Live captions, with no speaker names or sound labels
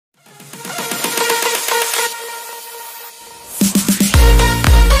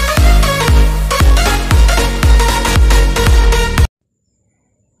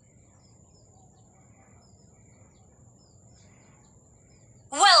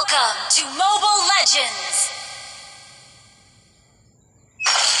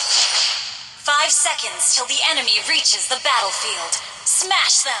seconds till the enemy reaches the battlefield.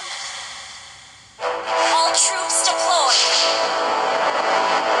 Smash them! All troops deployed!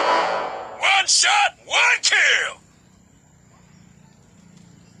 One shot, one kill!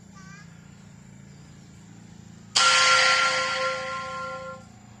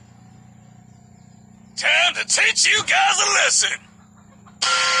 Time to teach you guys a lesson!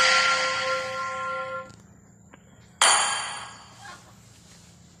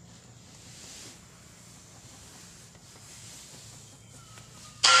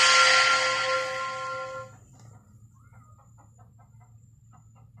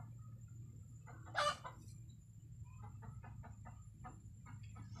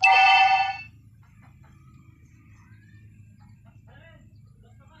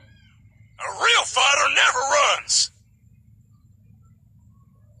 A real fighter never runs!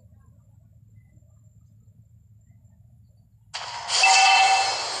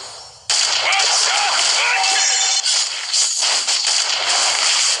 One shot, one kill!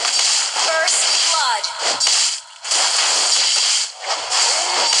 First blood.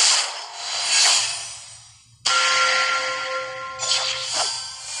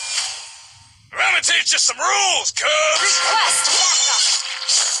 Let me teach you some rules, cubs! Request backup.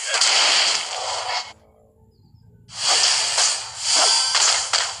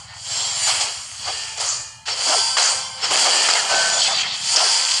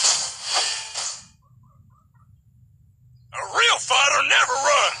 A real fighter never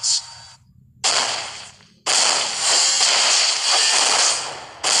runs!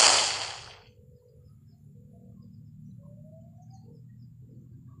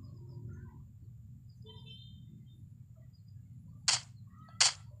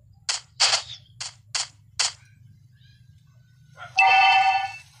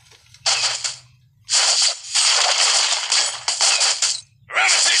 Let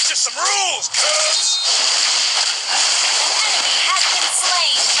me teach you some rules, cubs! An enemy has been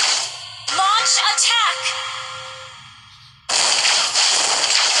slain. Launch attack.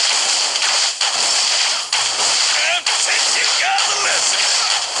 Time to teach you guys a lesson!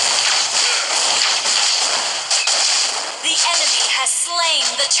 The enemy has slain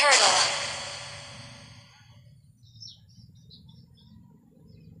the turtle.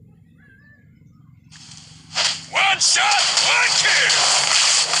 One shot, one kill!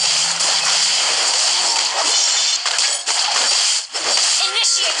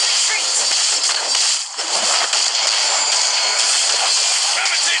 Initiate retreat. Let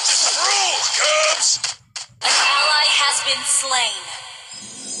me teach you some rules, cubs! An ally has been slain.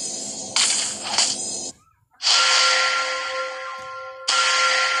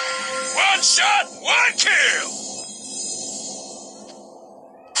 One shot, one kill!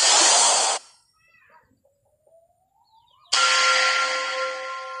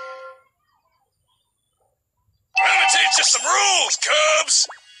 Let me teach you some rules, cubs!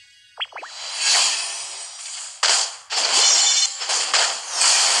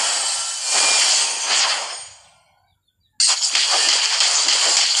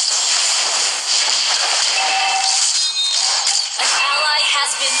 An ally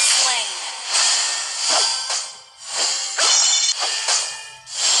has been slain.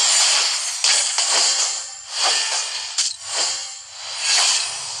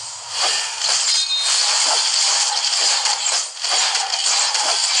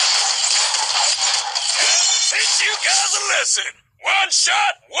 Teach you guys a lesson! One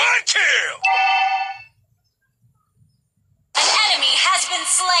shot, one kill! An enemy has been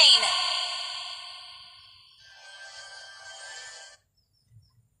slain.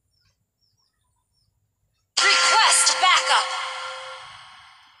 Request backup.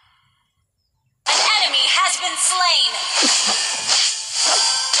 An enemy has been slain.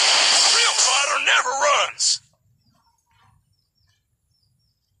 A real fighter never runs!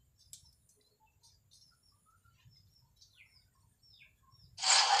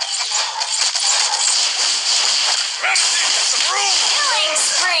 Let me teach you some rules! Killing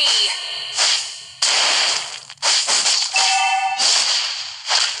spree.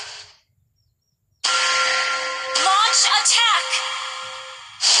 Launch attack.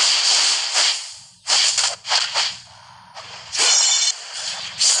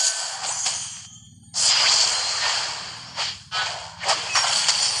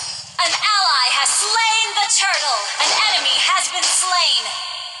 An ally has slain the turtle. An enemy has been slain.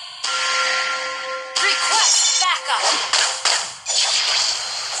 Request backup.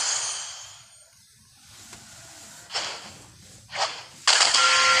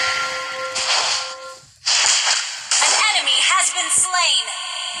 An enemy has been slain.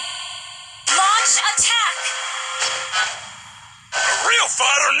 Launch attack. A real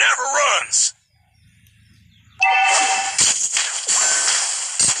fighter never runs! Your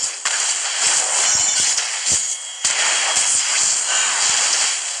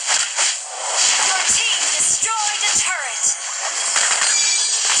team destroyed a turret.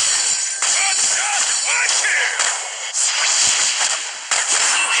 One shot, one kill.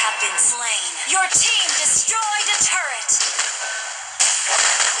 You have been slain. Your team destroyed a turret.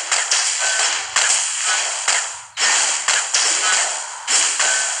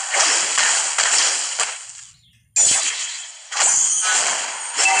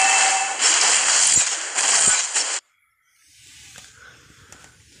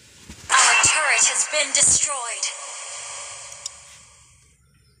 Our turret has been destroyed.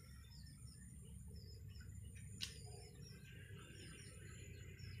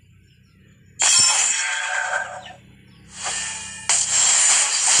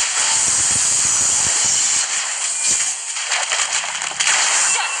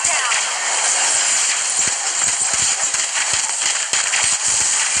 Shut down.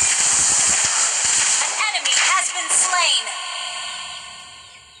 An enemy has been slain.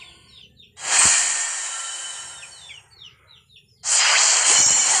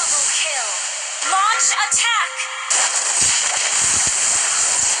 Double kill. Launch attack.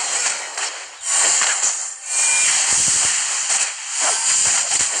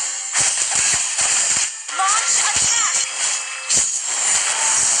 Launch attack.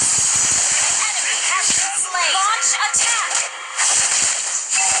 Enemy has been slain. Launch attack.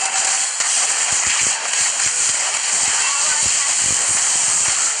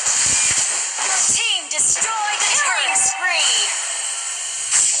 Your team destroyed the killing spree.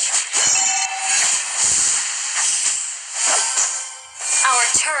 Our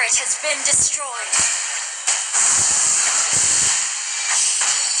turret has been destroyed.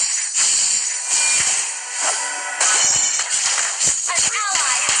 An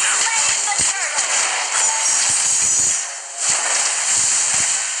ally has slain the turtle.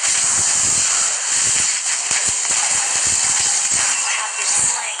 You have been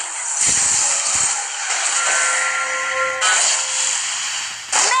slain.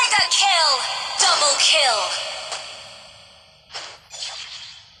 Mega kill! Double kill!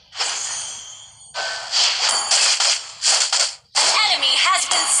 An enemy has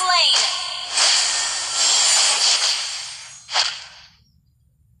been slain.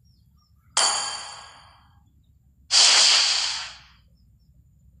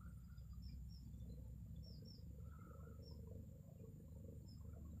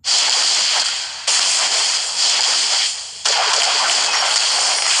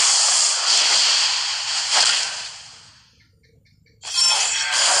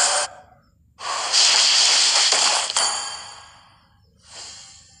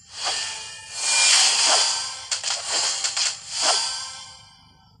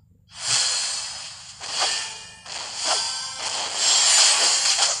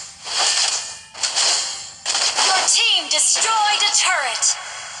 Your team destroyed a turret.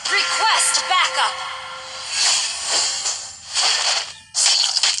 Request backup.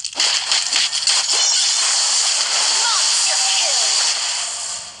 Monster kill.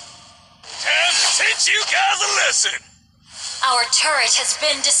 Time to teach you guys a lesson. Our turret has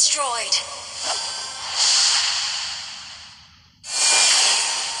been destroyed.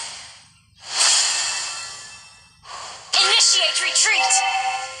 Initiate retreat.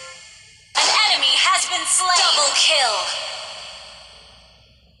 An enemy has been slain. Double kill.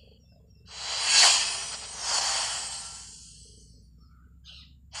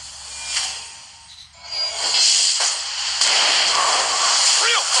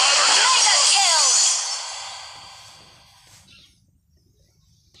 Real fighter never Mega kill.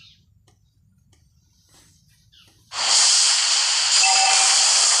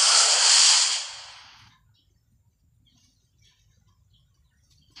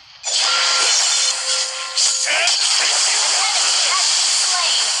 time to teach you. Enemy has been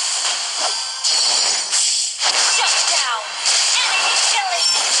slain. Shut down. Enemy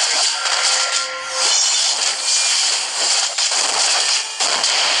killing.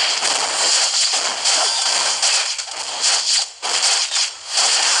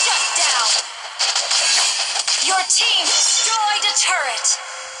 Shut down. Your team destroyed a turret.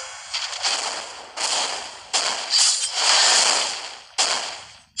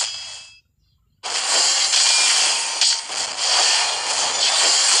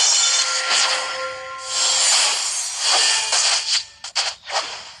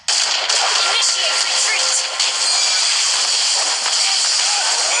 Initiate retreat.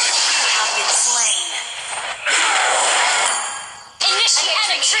 You have been slain. Initiate An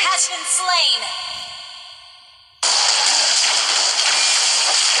enemy retreat. Has been slain.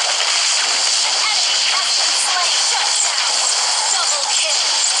 An enemy has been slain.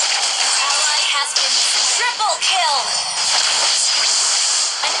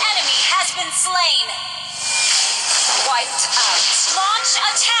 been slain. Wiped out. Launch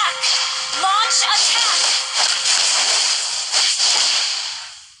attack! Launch attack!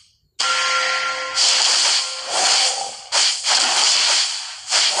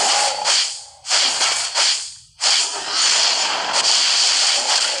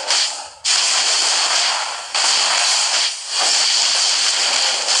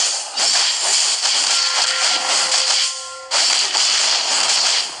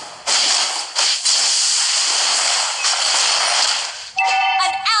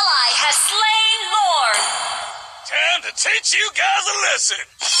 Time to teach you guys a lesson.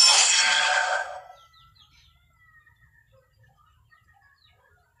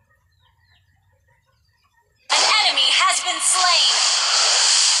 An enemy has been slain.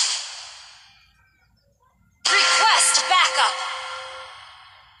 Request backup.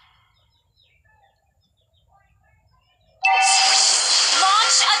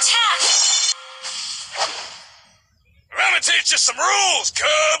 Launch attack. I'm gonna teach you some rules,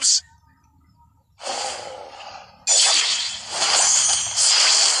 Cubs.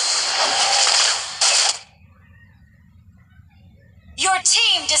 Your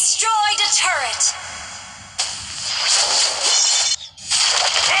team destroyed a turret.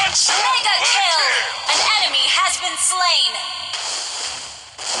 Mega kill! An enemy has been slain.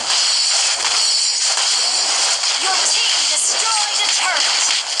 Your team destroyed a turret.